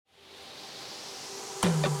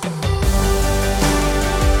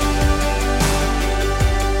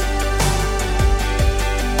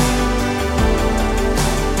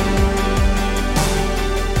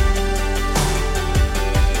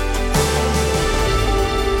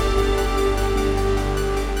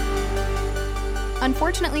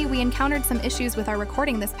Unfortunately, we encountered some issues with our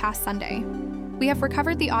recording this past Sunday. We have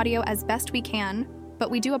recovered the audio as best we can, but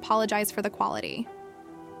we do apologize for the quality.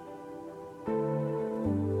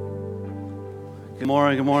 Good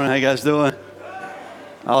morning. How you guys doing?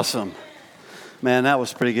 Awesome. Man, that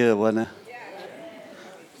was pretty good, wasn't it?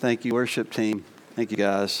 Thank you, worship team. Thank you,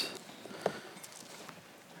 guys.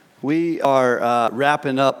 We are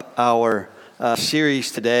wrapping up our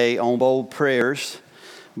series today on bold prayers,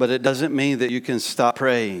 but it doesn't mean that you can stop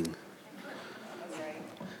praying.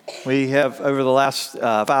 We have, over the last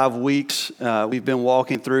 5 weeks, we've been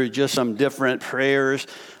walking through just some different prayers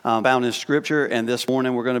found in Scripture. And this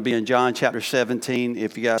morning we're going to be in John chapter 17.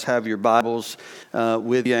 If you guys have your Bibles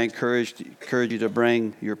with you, I encourage you to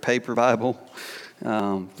bring your paper Bible.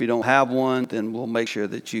 If you don't have one, then we'll make sure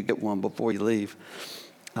that you get one before you leave.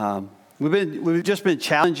 We've just been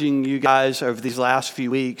challenging you guys over these last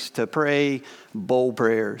few weeks to pray bold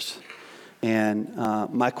prayers. And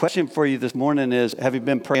my question for you this morning is, have you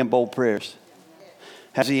been praying bold prayers?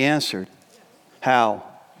 Has he answered? How?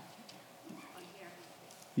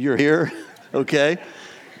 You're here? Okay.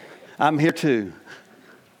 I'm here too.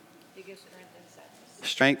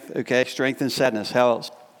 Strength, okay. Strength and sadness. How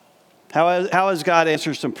else? How has God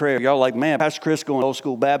answered some prayer? Y'all like, man, Pastor Chris going old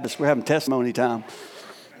school Baptist. We're having testimony time.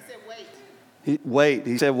 He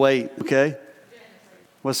said wait, okay?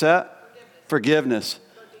 What's that? Forgiveness.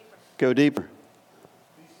 Go deeper.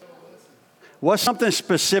 What's something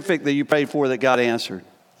specific that you prayed for that God answered?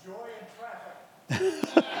 Joy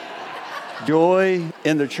in traffic. Joy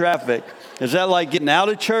in the traffic. Is that like getting out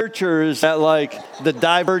of church, or is that like the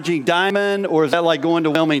diverging diamond, or is that like going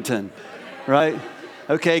to Wilmington? Right?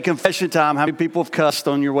 Okay, confession time. How many people have cussed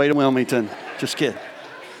on your way to Wilmington? Just kidding.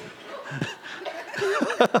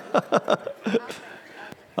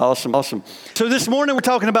 Awesome. So this morning we're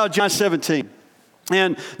talking about John 17.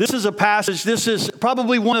 And this is a passage, this is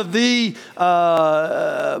probably one of the,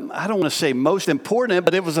 I don't want to say most important,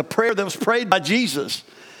 but it was a prayer that was prayed by Jesus.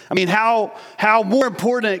 I mean, how more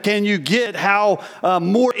important can you get? How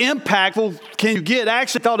more impactful can you get? I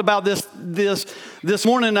actually thought about this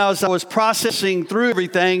morning as I was processing through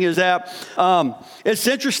everything. Is that it's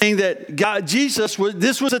interesting that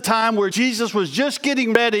this was a time where Jesus was just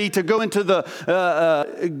getting ready to go into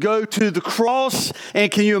go to the cross.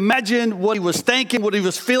 And can you imagine what he was thinking, what he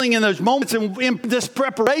was feeling in those moments? And in this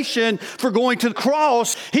preparation for going to the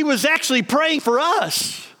cross, he was actually praying for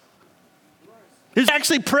us. He was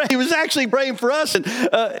actually praying for us. And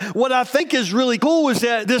what I think is really cool is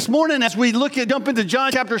that this morning, as we jump into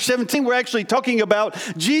John chapter 17, we're actually talking about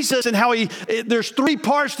Jesus and how there's 3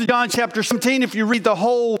 parts to John chapter 17. If you read the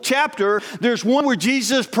whole chapter, there's one where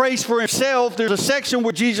Jesus prays for himself. There's a section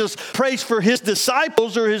where Jesus prays for his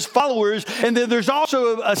disciples or his followers. And then there's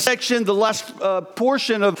also a section, the last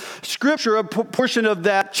portion of Scripture, a portion of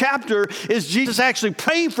that chapter is Jesus actually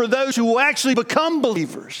praying for those who will actually become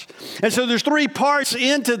believers. And so there's 3 parts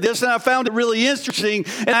into this, and I found it really interesting.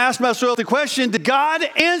 And I asked myself the question, did God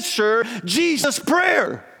answer Jesus'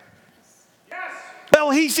 prayer? Yes. Well,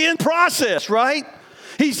 he's in process, right?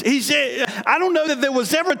 I don't know that there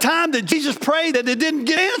was ever a time that Jesus prayed that it didn't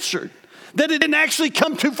get answered, that it didn't actually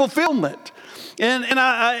come to fulfillment. And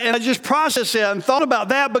I just processed it and thought about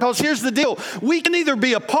that, because here's the deal. We can either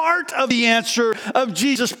be a part of the answer of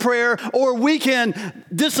Jesus' prayer, or we can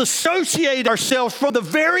disassociate ourselves from the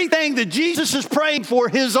very thing that Jesus is praying for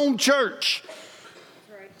his own church.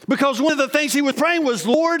 Because one of the things he was praying was,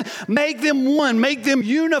 Lord, make them one, make them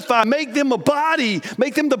unified, make them a body,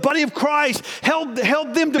 make them the body of Christ. Help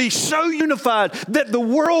them to be so unified that the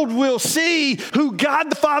world will see who God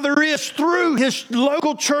the Father is through his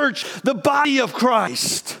local church, the body of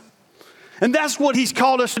Christ. And that's what he's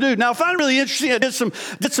called us to do. Now, I find it really interesting. I did some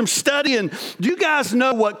studying. Do you guys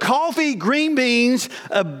know what coffee, green beans,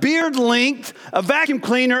 a beard length, a vacuum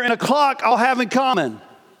cleaner, and a clock all have in common?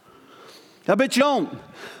 I bet you don't.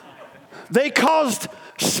 They caused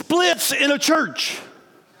splits in a church.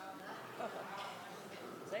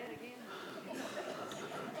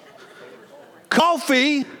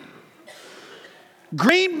 Coffee,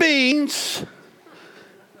 green beans,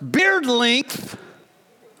 beard length,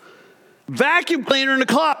 vacuum cleaner, and a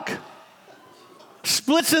clock.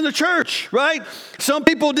 Splits in the church, right? Some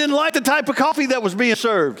people didn't like the type of coffee that was being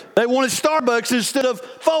served. They wanted Starbucks instead of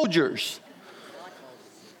Folgers.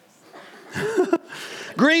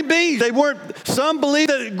 Green beans, some believe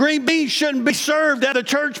that green beans shouldn't be served at a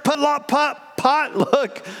church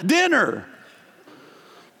potluck dinner.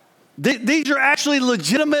 These are actually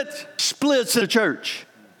legitimate splits in a church.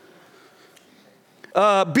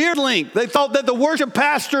 Beard length, they thought that the worship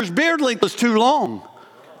pastor's beard length was too long.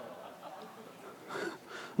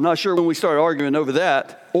 I'm not sure when we started arguing over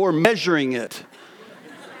that or measuring it.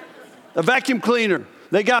 A vacuum cleaner.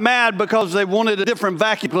 They got mad because they wanted a different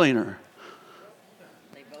vacuum cleaner.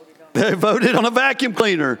 They voted on a vacuum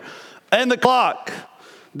cleaner. And the clock.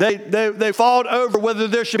 They fought over whether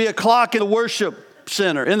there should be a clock in the worship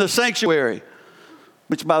center, in the sanctuary.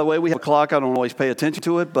 Which, by the way, we have a clock. I don't always pay attention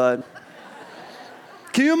to it, but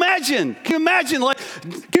can you imagine? Can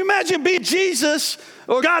you imagine being Jesus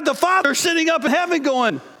or God the Father sitting up in heaven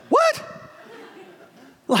going, what?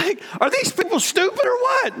 Like, are these people stupid or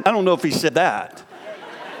what? I don't know if he said that.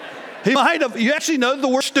 He might have. You actually know the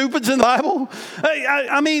word stupid's in the Bible?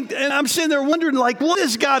 I mean, and I'm sitting there wondering, like, what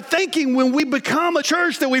is God thinking when we become a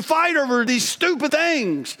church that we fight over these stupid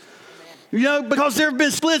things? You know, because there have been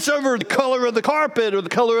splits over the color of the carpet or the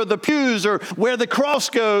color of the pews or where the cross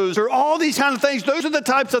goes or all these kind of things. Those are the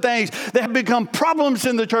types of things that have become problems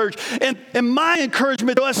in the church. And my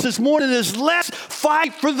encouragement to us this morning is let's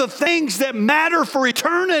fight for the things that matter for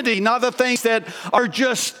eternity, not the things that are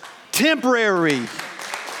just temporary.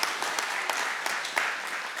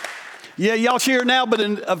 Yeah, y'all cheer now, but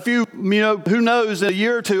in a few, who knows, in a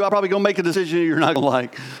year or two, I'm probably going to make a decision you're not going to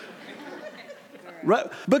like. Right?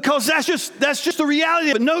 Because that's just the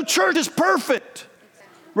reality of it. No church is perfect,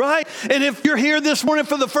 right? And if you're here this morning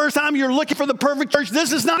for the first time, you're looking for the perfect church,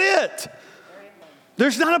 this is not it.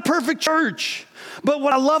 There's not a perfect church. But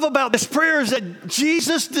what I love about this prayer is that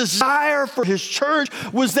Jesus' desire for his church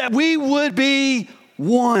was that we would be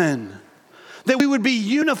one, that we would be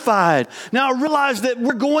unified. Now, I realize that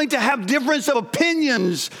we're going to have difference of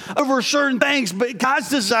opinions over certain things, but God's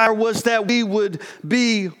desire was that we would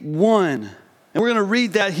be one. And we're going to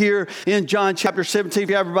read that here in John chapter 17. If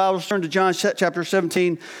you have your Bibles, turn to John chapter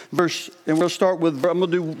 17, and we'll start with, I'm going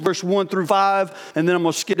to do verse 1 through 5, and then I'm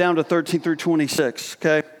going to skip down to 13 through 26,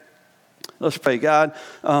 okay? Let's pray. God,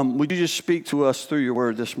 would you just speak to us through your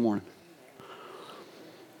word this morning?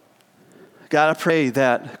 God, I pray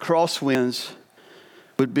that Crosswinds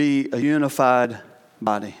would be a unified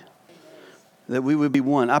body, that we would be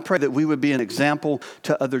one. I pray that we would be an example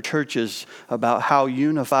to other churches about how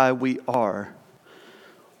unified we are.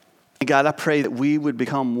 And God, I pray that we would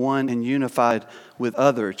become one and unified with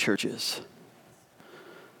other churches.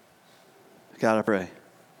 God, I pray.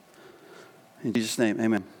 In Jesus' name,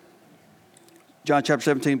 amen. John chapter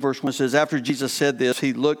 17, verse 1 says, after Jesus said this,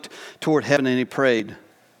 he looked toward heaven and he prayed,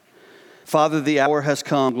 Father, the hour has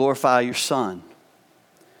come, glorify your Son,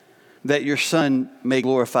 that your Son may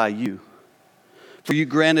glorify you. For you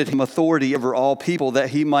granted him authority over all people, that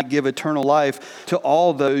he might give eternal life to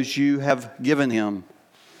all those you have given him.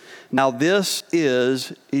 Now this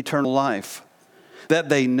is eternal life, that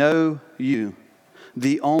they know you,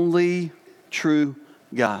 the only true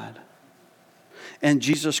God, and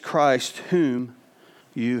Jesus Christ, whom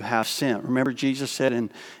you have sent. Remember, Jesus said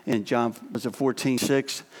in John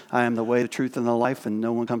 14:6, I am the way, the truth, and the life, and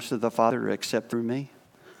no one comes to the Father except through me.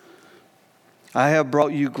 I have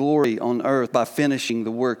brought you glory on earth by finishing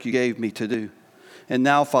the work you gave me to do. And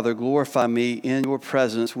now, Father, glorify me in your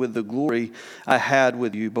presence with the glory I had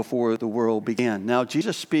with you before the world began. Now,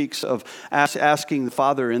 Jesus speaks of asking the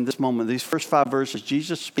Father in this moment. These first 5 verses,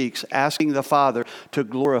 Jesus speaks asking the Father to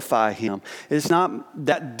glorify him.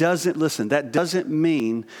 That doesn't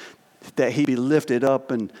mean that he be lifted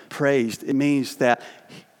up and praised. It means that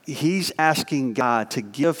he's asking God to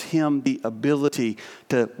give him the ability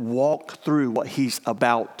to walk through what he's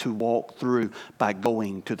about to walk through by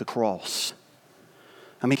going to the cross.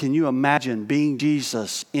 I mean, can you imagine being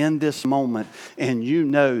Jesus in this moment and you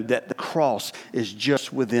know that the cross is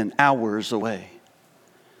just within hours away?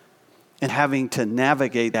 And having to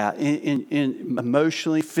navigate that in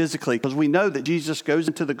emotionally, physically, because we know that Jesus goes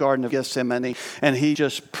into the Garden of Gethsemane and he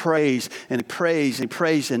just prays and he prays and he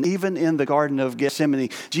prays. And even in the Garden of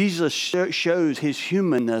Gethsemane, Jesus shows his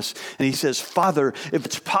humanness and he says, Father, if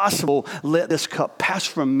it's possible, let this cup pass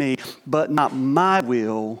from me, but not my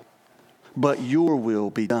will, but your will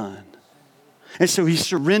be done. And so he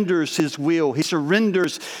surrenders his will. He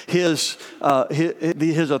surrenders his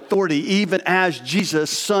authority. Even as Jesus,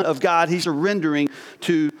 Son of God, he's surrendering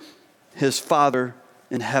to his Father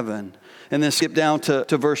in heaven. And then skip down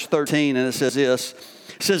to verse 13, and it says this.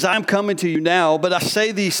 It says, I am coming to you now, but I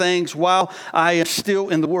say these things while I am still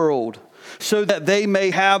in the world, so that they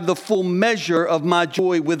may have the full measure of my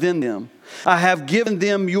joy within them. I have given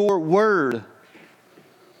them your word,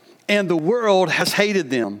 and the world has hated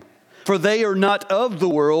them. For they are not of the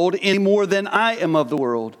world any more than I am of the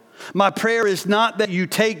world. My prayer is not that you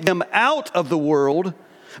take them out of the world,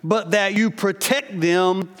 but that you protect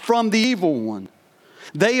them from the evil one.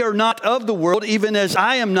 They are not of the world, even as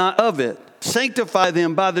I am not of it. sanctify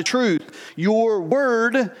them by the truth. Your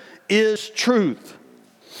word is truth.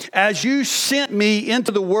 As you sent me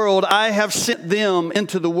into the world, I have sent them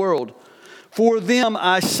into the world. For them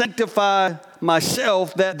I sanctify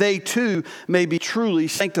myself, that they too may be truly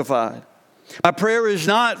sanctified. My prayer is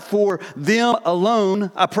not for them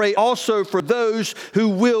alone. I pray also for those who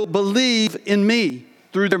will believe in me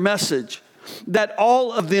through their message, that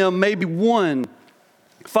all of them may be one.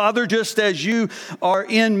 Father, just as you are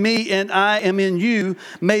in me and I am in you,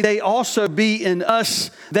 may they also be in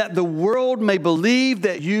us, that the world may believe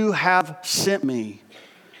that you have sent me.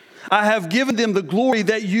 I have given them the glory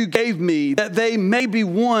that you gave me, that they may be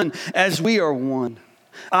one as we are one.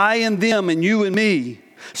 I and them and you and me,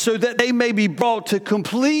 so that they may be brought to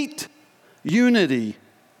complete unity.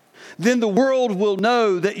 Then the world will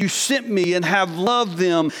know that you sent me and have loved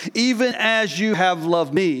them, even as you have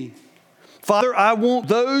loved me. Father, I want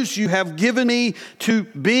those you have given me to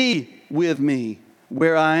be with me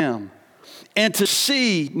where I am, and to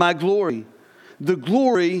see my glory, the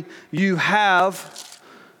glory you have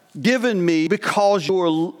given me because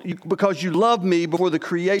you loved me before the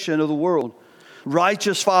creation of the world.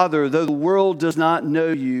 Righteous Father, though the world does not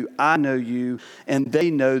know you, I know you, and they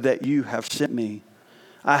know that you have sent me.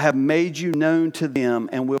 I have made you known to them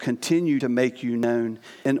and will continue to make you known,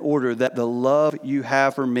 in order that the love you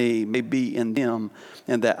have for me may be in them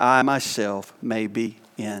and that I myself may be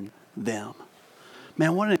in them.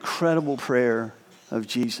 Man, what an incredible prayer of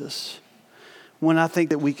Jesus. One I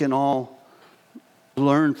think that we can all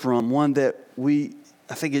learn from. One that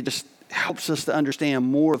I think it just helps us to understand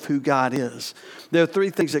more of who God is. There are three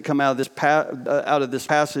things that come out of this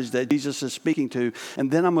passage that Jesus is speaking to,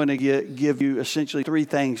 and then I'm going to give you essentially three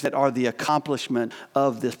things that are the accomplishment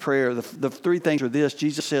of this prayer. The three things are this: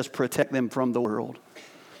 Jesus says, protect them from the world.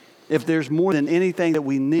 If there's more than anything that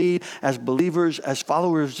we need as believers, as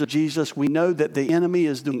followers of Jesus, we know that the enemy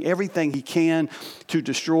is doing everything he can to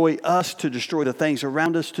destroy us, to destroy the things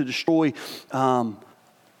around us, to destroy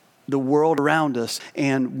the world around us.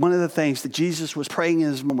 And one of the things that Jesus was praying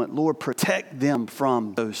in this moment, Lord, protect them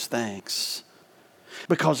from those things.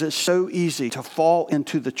 Because it's so easy to fall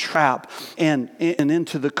into the trap and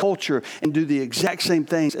into the culture and do the exact same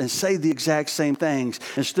things and say the exact same things.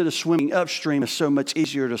 Instead of swimming upstream, it's so much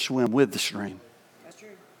easier to swim with the stream.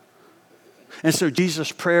 And so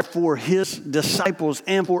Jesus' prayer for his disciples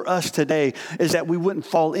and for us today is that we wouldn't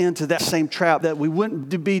fall into that same trap, that we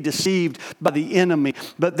wouldn't be deceived by the enemy,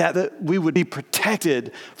 but that we would be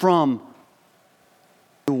protected from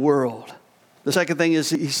the world. The second thing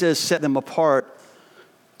is he says, set them apart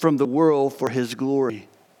from the world for his glory.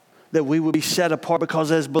 That we would be set apart,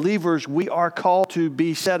 because as believers, we are called to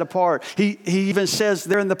be set apart. He even says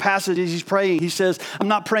there in the passage as he's praying, he says, I'm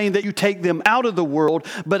not praying that you take them out of the world,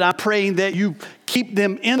 but I'm praying that you keep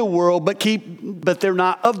them in the world, but they're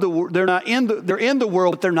not of the world. They're in the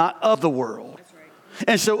world, but they're not of the world. That's right.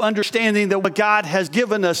 And so understanding that what God has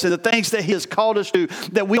given us and the things that he has called us to,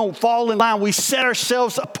 that we don't fall in line. We set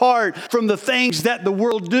ourselves apart from the things that the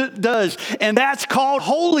world does. And that's called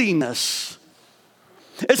holiness.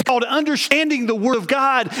 It's called understanding the Word of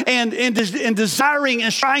God and desiring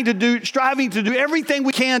and striving to do everything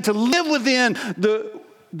we can to live within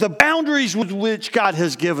the boundaries with which God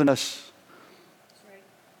has given us.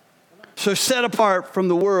 So set apart from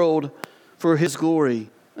the world for his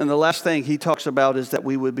glory. And the last thing he talks about is that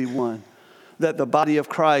we would be one. That the body of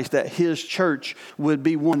Christ, that his church would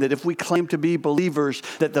be one. That if we claim to be believers,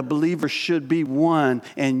 that the believers should be one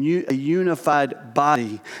and a unified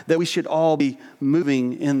body. That we should all be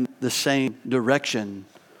moving in the same direction.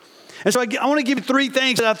 And so I want to give you three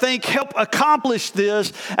things that I think help accomplish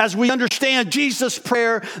this as we understand Jesus'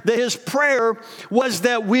 prayer. That his prayer was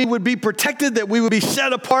that we would be protected, that we would be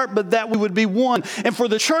set apart, but that we would be one. And for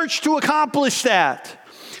the church to accomplish that,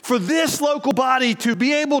 for this local body to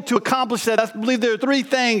be able to accomplish that, I believe there are three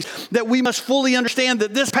things that we must fully understand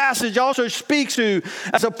that this passage also speaks to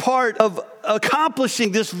as a part of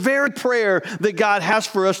accomplishing this very prayer that God has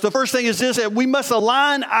for us. The first thing is this, that we must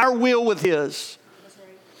align our will with his.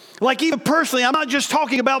 Like even personally, I'm not just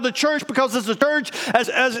talking about the church, because as a church, as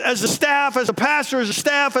a staff, as a pastor, as a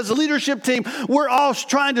staff, as a leadership team, we're all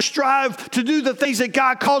trying to strive to do the things that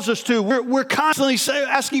God calls us to. We're constantly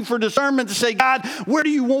asking for discernment to say, God, where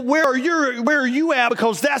are you at?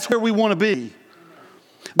 Because that's where we want to be.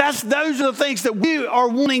 Those are the things that we are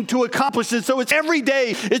wanting to accomplish. And so it's every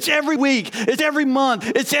day, it's every week, it's every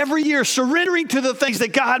month, it's every year, surrendering to the things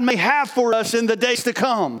that God may have for us in the days to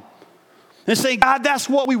come. And saying, God, that's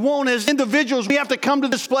what we want as individuals. We have to come to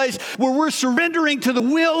this place where we're surrendering to the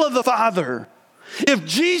will of the Father. If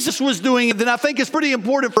Jesus was doing it, then I think it's pretty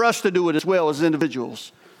important for us to do it as well as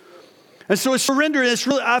individuals. And so it's surrender. And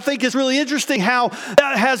I think it's really interesting how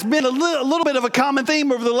that has been a little bit of a common theme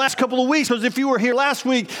over the last couple of weeks. Because if you were here last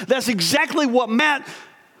week, that's exactly what Matt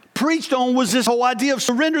preached on, was this whole idea of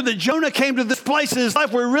surrender, that Jonah came to this place in his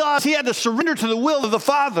life where he realized he had to surrender to the will of the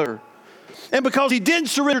Father. And because he didn't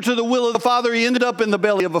surrender to the will of the Father, he ended up in the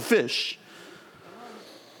belly of a fish.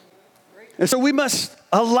 And so we must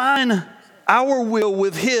align our will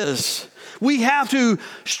with his. We have to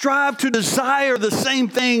strive to desire the same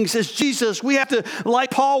things as Jesus. We have to, like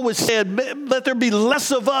Paul was said, let there be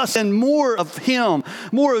less of us and more of him,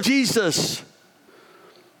 more of Jesus.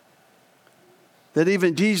 That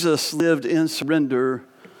even Jesus lived in surrender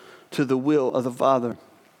to the will of the Father.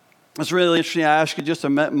 It's really interesting. I asked you just a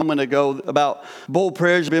moment ago about bold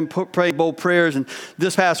prayers. I've been praying bold prayers. And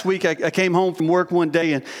this past week, I came home from work one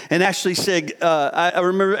day and Ashley said, I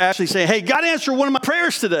remember Ashley saying, "Hey, God answered one of my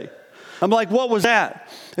prayers today." I'm like, "What was that?"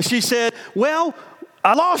 And she said, "Well,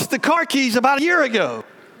 I lost the car keys about a year ago."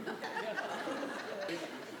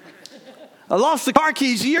 I lost the car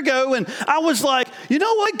keys a year ago, and I was like, you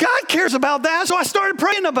know what? God cares about that. So I started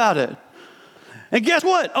praying about it. And guess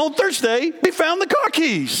what? On Thursday, we found the car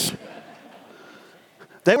keys.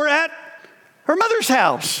 They were at her mother's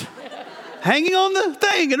house, hanging on the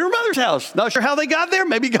thing in her mother's house. Not sure how they got there.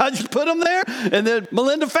 Maybe God just put them there, and then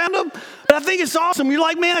Melinda found them. But I think it's awesome. You're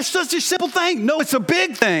like, man, it's such a simple thing. No, it's a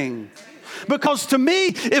big thing. Because to me,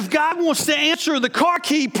 if God wants to answer the car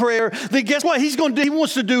key prayer, then guess what? He's going to do. He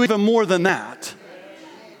wants to do even more than that.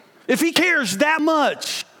 If he cares that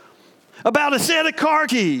much about a set of car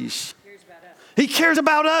keys, he cares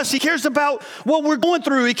about us. He cares about what we're going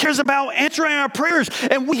through. He cares about answering our prayers.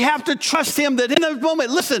 And we have to trust him that in that moment,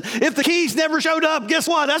 listen, if the keys never showed up, guess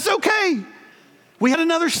what? That's okay. We had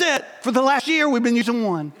another set. For the last year, we've been using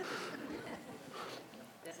one.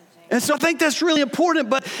 And so I think that's really important,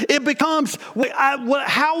 but it becomes why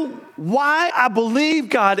I believe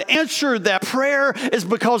God answered that prayer is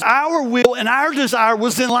because our will and our desire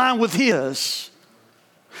was in line with his.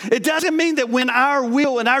 It doesn't mean that when our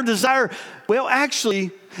will and our desire, well,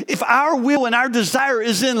 actually, if our will and our desire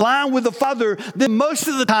is in line with the Father, then most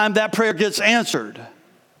of the time that prayer gets answered,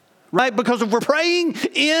 right? Because if we're praying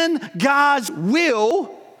in God's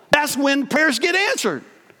will, that's when prayers get answered.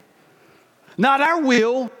 Not our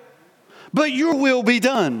will, but your will be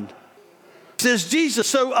done, says Jesus.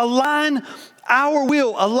 So align our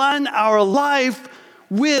will, align our life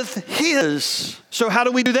with his. So how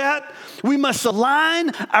do we do that? We must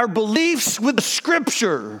align our beliefs with the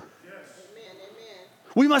Scripture. Yes. Amen.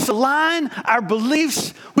 We must align our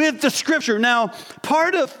beliefs with the Scripture. Now,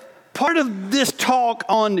 part of this talk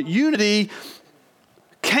on unity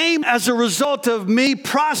came as a result of me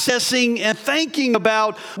processing and thinking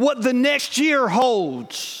about what the next year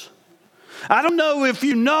holds. I don't know if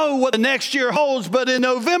you know what the next year holds, but in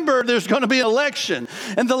November, there's going to be an election.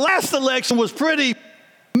 And the last election was pretty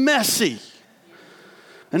messy.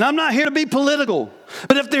 And I'm not here to be political,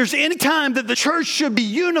 but if there's any time that the church should be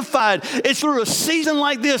unified, it's through a season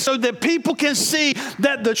like this so that people can see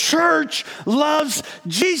that the church loves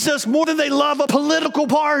Jesus more than they love a political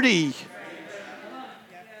party.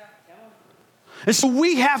 And so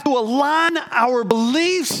we have to align our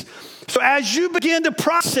beliefs. So as you begin to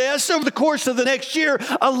process over the course of the next year,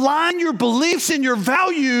 align your beliefs and your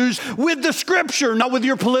values with the Scripture, not with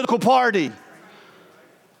your political party.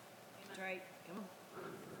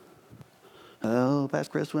 Oh,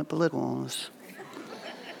 Pastor Chris went political on us.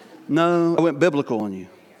 No, I went biblical on you.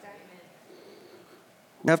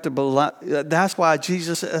 We have to. That's why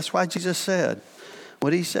Jesus said, what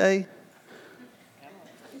did he say?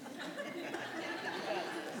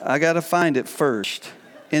 I got to find it first.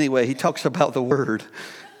 Anyway, he talks about the word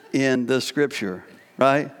in the Scripture,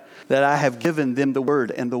 right? That I have given them the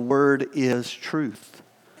word, and the word is truth.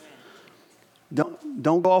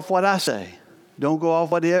 Don't go off what I say. Don't go off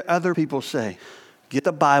what other people say. Get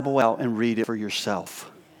the Bible out and read it for yourself.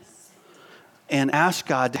 And ask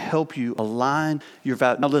God to help you align your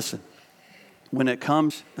values. Now listen, when it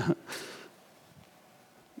comes,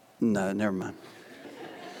 no, never mind.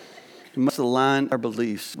 We must align our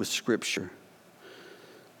beliefs with Scripture.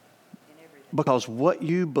 Because what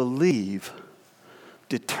you believe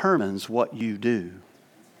determines what you do.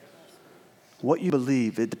 What you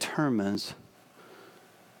believe, it determines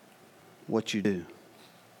what you do.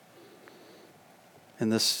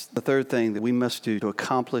 And the third thing that we must do to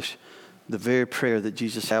accomplish the very prayer that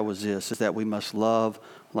Jesus had was this, is that we must love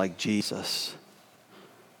like Jesus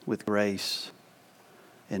with grace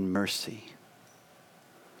and mercy.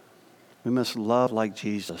 We must love like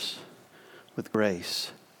Jesus with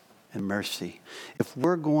grace and mercy. If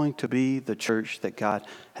we're going to be the church that God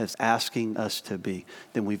is asking us to be,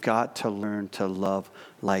 then we've got to learn to love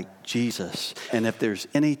like Jesus. And if there's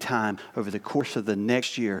any time over the course of the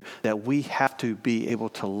next year that we have to be able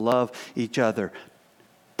to love each other,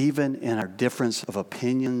 even in our difference of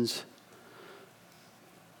opinions,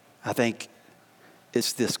 I think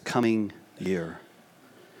it's this coming year.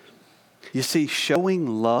 You see,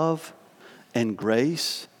 showing love and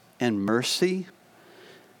grace and mercy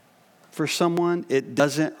for someone, it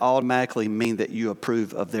doesn't automatically mean that you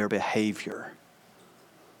approve of their behavior.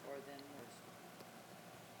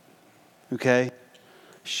 Okay?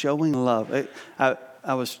 Showing love.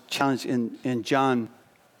 I was challenged in John,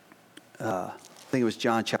 I think it was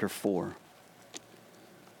John chapter 4.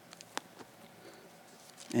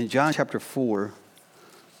 In John chapter 4,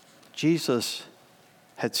 Jesus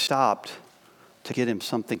had stopped to get him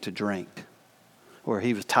something to drink. Or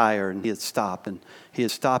he was tired and he had stopped. And he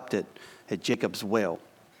had stopped at Jacob's well.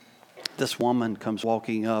 This woman comes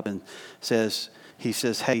walking up and he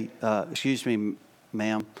says, hey, excuse me,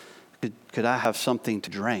 ma'am, could I have something to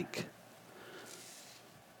drink?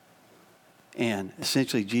 And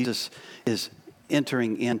essentially Jesus is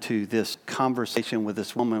entering into this conversation with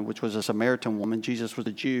this woman, which was a Samaritan woman. Jesus was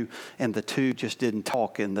a Jew, and the two just didn't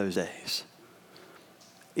talk in those days.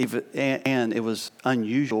 And it was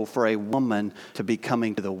unusual for a woman to be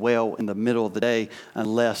coming to the well in the middle of the day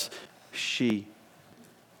unless she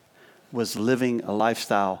was living a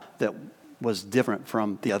lifestyle that was different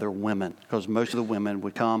from the other women, because most of the women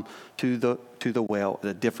would come to the well at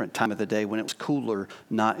a different time of the day when it was cooler,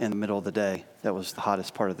 not in the middle of the day. That was the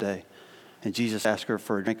hottest part of the day. And Jesus asked her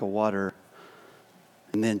for a drink of water.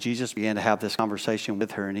 And then Jesus began to have this conversation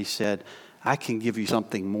with her, and he said, I can give you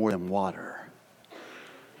something more than water.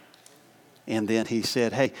 And then he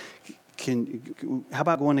said, hey, how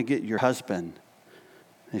about going to get your husband?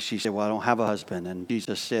 And she said, well, I don't have a husband. And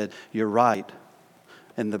Jesus said, you're right.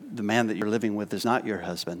 And the man that you're living with is not your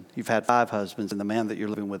husband. You've had 5 husbands, and the man that you're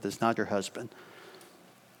living with is not your husband.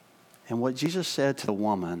 And what Jesus said to the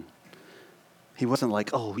woman, he wasn't like,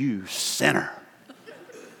 oh, you sinner.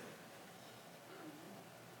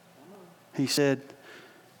 He said,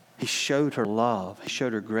 he showed her love. He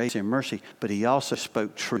showed her grace and mercy, but he also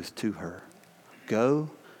spoke truth to her. Go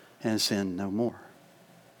and sin no more.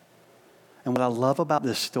 And what I love about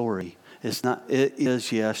this story is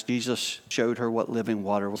yes, Jesus showed her what living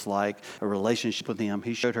water was like, a relationship with him.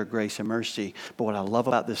 He showed her grace and mercy. But what I love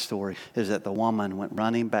about this story is that the woman went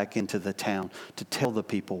running back into the town to tell the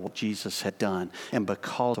people what Jesus had done. And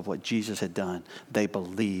because of what Jesus had done, they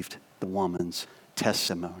believed the woman's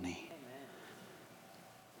testimony. Amen.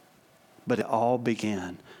 But it all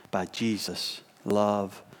began by Jesus'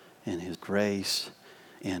 love and his grace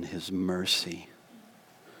and his mercy.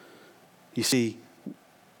 You see,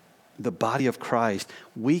 the body of Christ,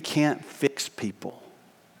 we can't fix people.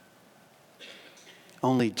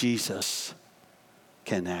 Only Jesus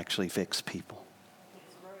can actually fix people.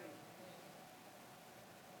 That's right.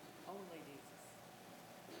 Only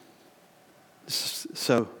Jesus.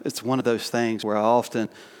 So it's one of those things where I often,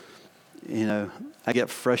 I get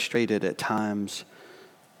frustrated at times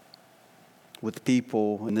with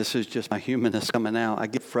people, and this is just my humanness coming out. I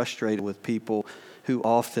get frustrated with people who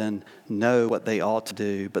often know what they ought to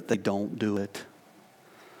do, but they don't do it.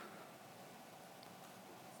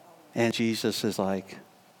 And Jesus is like,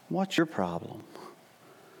 what's your problem?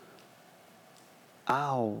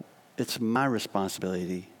 It's my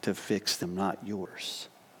responsibility to fix them, not yours.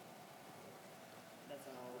 That's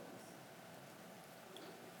all it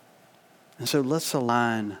is. And so let's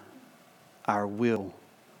align our will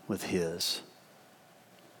with his.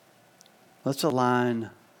 Let's align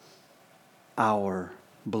our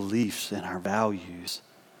beliefs and our values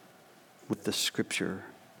with the Scripture.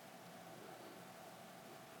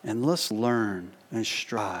 And let's learn and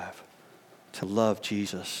strive to love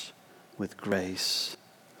Jesus with grace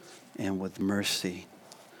and with mercy.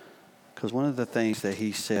 Because one of the things that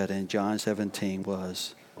he said in John 17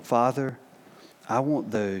 was, Father, I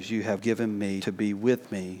want those you have given me to be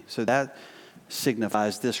with me. So that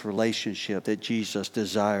signifies this relationship that Jesus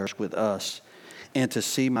desires with us, and to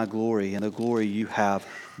see my glory and the glory you have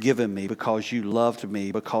given me because you loved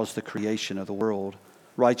me because the creation of the world.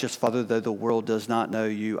 Righteous Father, though the world does not know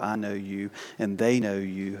you, I know you, and they know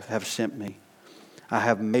you have sent me. I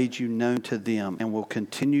have made you known to them and will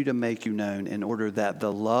continue to make you known in order that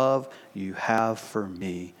the love you have for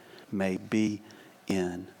me may be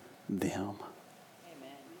in them.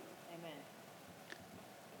 Amen.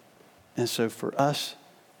 And so for us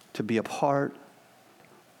to be a part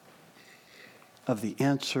of the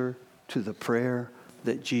answer to the prayer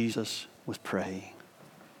that Jesus was praying,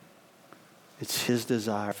 It's his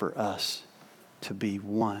desire for us to be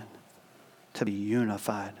one, to be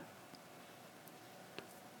unified,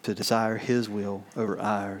 to desire his will over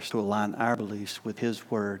ours, to align our beliefs with his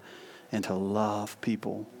word, and to love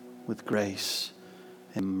people with grace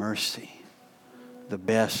and mercy, the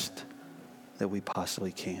best that we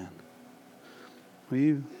possibly can. Will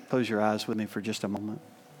you close your eyes with me for just a moment?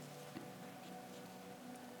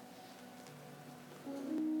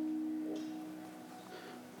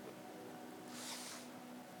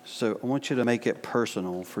 So I want you to make it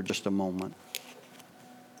personal for just a moment.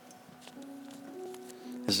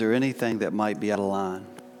 Is there anything that might be out of line?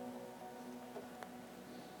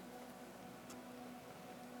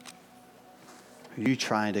 Are you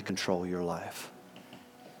trying to control your life?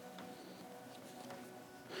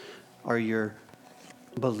 Are your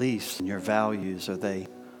beliefs and your values, are they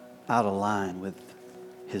out of line with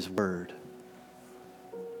his word?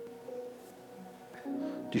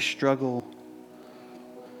 Do you struggle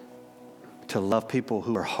to love people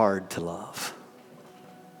who are hard to love?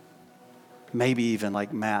 Maybe even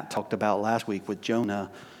like Matt talked about last week with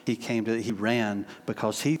Jonah, he ran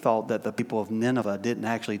because he thought that the people of Nineveh didn't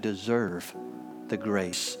actually deserve the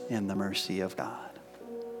grace and the mercy of God.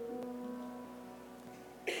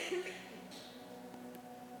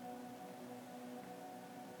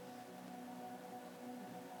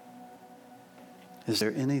 Is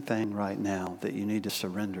there anything right now that you need to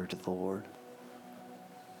surrender to the Lord?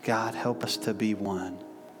 God, help us to be one.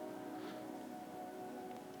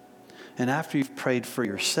 And after you've prayed for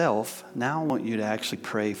yourself, now I want you to actually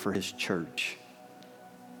pray for his church.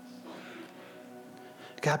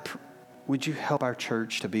 God, would you help our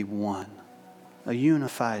church to be one, a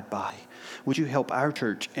unified body? Would you help our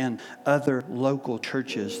church and other local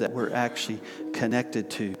churches that we're actually connected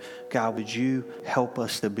to? God, would you help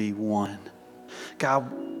us to be one?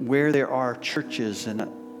 God, where there are churches,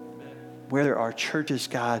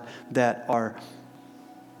 God, that are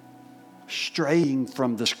straying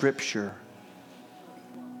from the Scripture,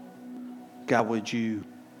 God, would you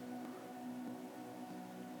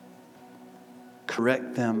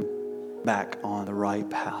correct them back on the right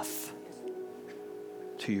path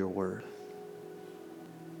to your word?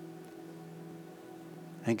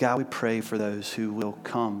 And God, we pray for those who will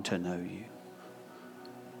come to know you.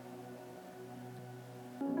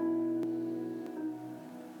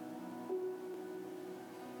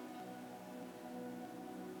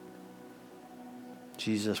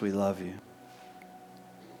 Jesus, we love you.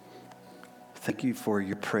 Thank you for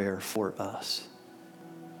your prayer for us.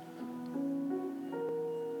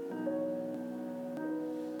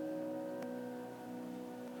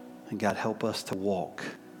 And God, help us to walk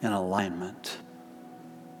in alignment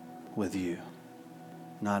with you.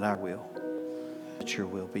 Not our will, but your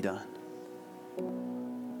will be done.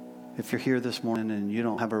 If you're here this morning and you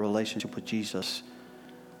don't have a relationship with Jesus,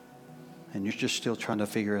 and you're just still trying to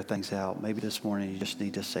figure things out, maybe this morning you just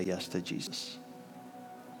need to say yes to Jesus.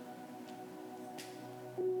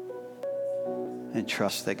 And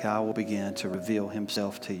trust that God will begin to reveal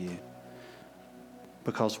himself to you.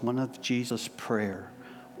 Because one of Jesus' prayer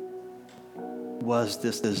was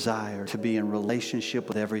this desire to be in relationship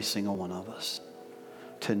with every single one of us.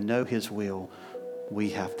 To know his will,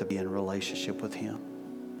 we have to be in relationship with him.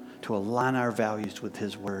 To align our values with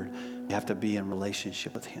his word, we have to be in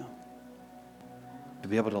relationship with him. To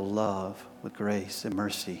be able to love with grace and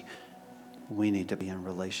mercy, we need to be in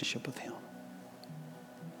relationship with him.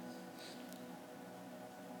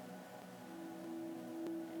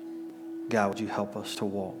 God, would you help us to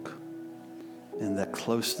walk in that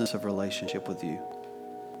closeness of relationship with you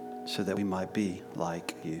so that we might be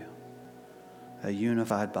like you, a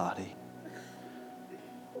unified body.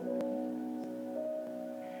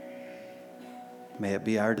 May it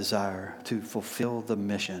be our desire to fulfill the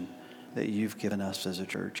mission that you've given us as a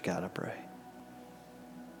church, God, I pray.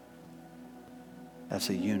 That's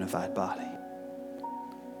a unified body.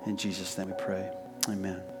 In Jesus' name we pray.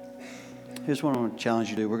 Amen. Here's what I want to challenge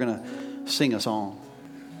you to do. We're going to sing a song.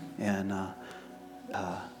 And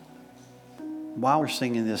while we're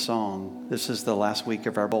singing this song, this is the last week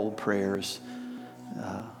of our bold prayers.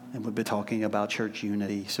 And we've been talking about church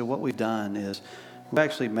unity. So what we've done is we've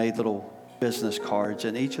actually made little business cards,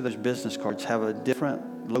 and each of those business cards have a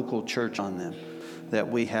different local church on them that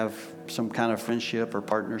we have some kind of friendship or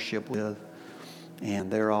partnership with, and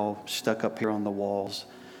they're all stuck up here on the walls.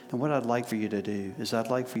 And what I'd like for you to do is I'd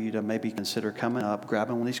like for you to maybe consider coming up,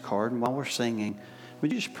 grabbing one of these cards, and while we're singing,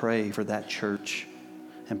 would you just pray for that church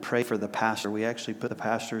and pray for the pastor? We actually put the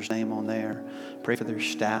pastor's name on there. Pray for their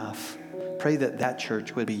staff. Pray that that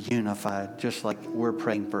church would be unified, just like we're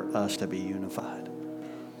praying for us to be unified.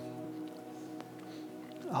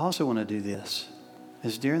 also want to do this,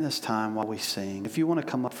 is during this time while we sing, if you want to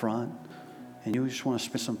come up front and you just want to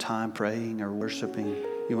spend some time praying or worshiping,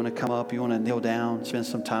 you want to come up, you want to kneel down, spend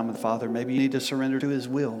some time with the Father, maybe you need to surrender to His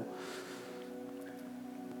will.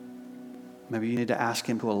 Maybe you need to ask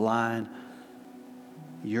Him to align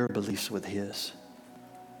your beliefs with His.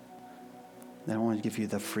 Then I want to give you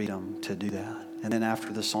the freedom to do that. And then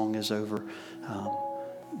after the song is over,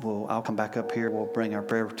 I'll come back up here. We'll bring our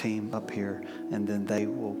prayer team up here, and then they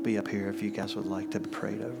will be up here if you guys would like to be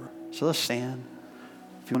prayed over. So let's stand.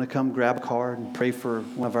 If you want to come grab a card and pray for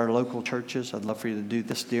one of our local churches, I'd love for you to do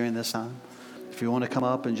this during this time. If you want to come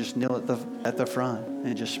up and just kneel at the front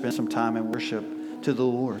and just spend some time in worship to the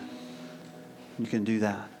Lord, you can do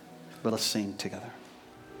that. But let's sing together.